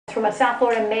From a South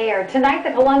Florida mayor. Tonight,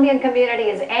 the Colombian community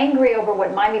is angry over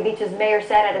what Miami Beach's mayor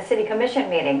said at a city commission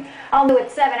meeting. All new at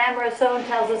 7, Amara Sohn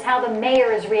tells us how the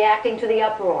mayor is reacting to the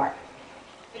uproar.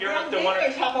 Drug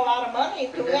dealers have a lot of money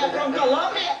from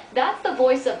Colombia. That's the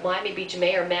voice of Miami Beach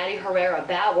Mayor Matty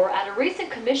Bower at a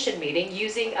recent commission meeting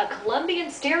using a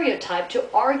Colombian stereotype to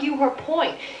argue her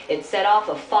point. It set off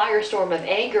a firestorm of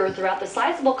anger throughout the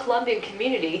sizable Colombian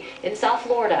community in South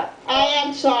Florida. I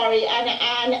am sorry, and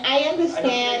I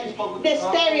understand the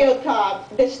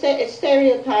stereotype. The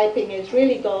stereotyping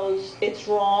it's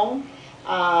wrong.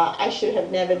 I should have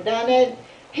never done it.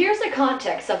 Here's the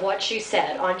context of what she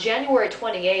said. On January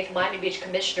 28th, Miami Beach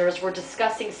commissioners were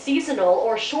discussing seasonal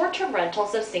or short-term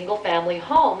rentals of single-family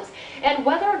homes and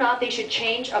whether or not they should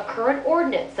change a current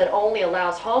ordinance that only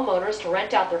allows homeowners to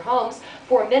rent out their homes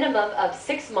for a minimum of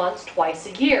 6 months twice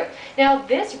a year. Now,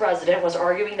 this resident was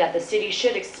arguing that the city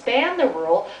should expand the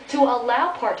rule to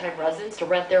allow part-time residents to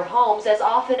rent their homes as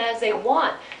often as they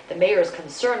want. The mayor's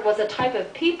concern was the type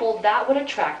of people that would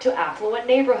attract to affluent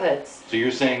neighborhoods. So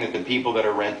you're saying that the people that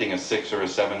are renting a $600,000 or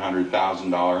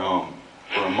 $700,000 home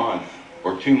for a month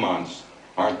or 2 months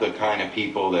aren't the kind of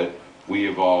people that we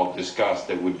have all discussed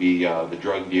that would be the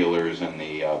drug dealers and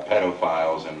the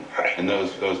pedophiles and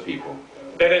those people?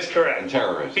 That is correct. And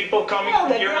terrorists. People coming Well,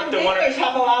 from the Europe drug that want dealers to...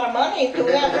 have a lot of money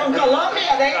from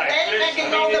Colombia. They Right.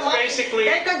 can all the money. Basically...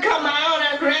 They could come out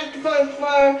and rent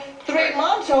for 3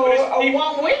 months or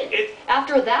 1 week.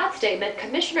 After that statement,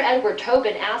 Commissioner Edward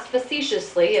Tobin asked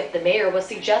facetiously if the mayor was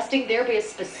suggesting there be a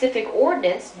specific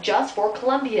ordinance just for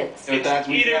Colombians. So that's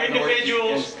either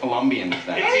individuals... Colombians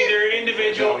then. It's either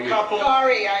individual, couple...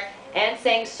 Sorry, And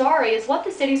saying sorry is what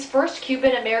the city's first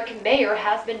Cuban-American mayor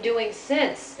has been doing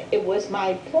since. It was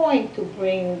my point to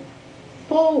bring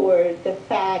forward the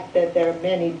fact that there are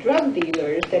many drug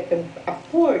dealers that can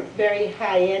afford very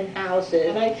high-end houses.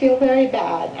 And I feel very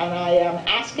bad, and I am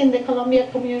asking the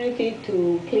Colombia community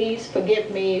to please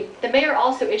forgive me. The mayor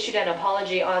also issued an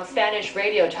apology on Spanish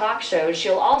radio talk shows.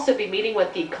 She'll also be meeting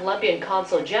with the Colombian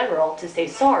Consul General to say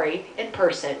sorry in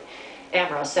person.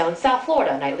 Amara Sohn, South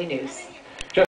Florida Nightly News.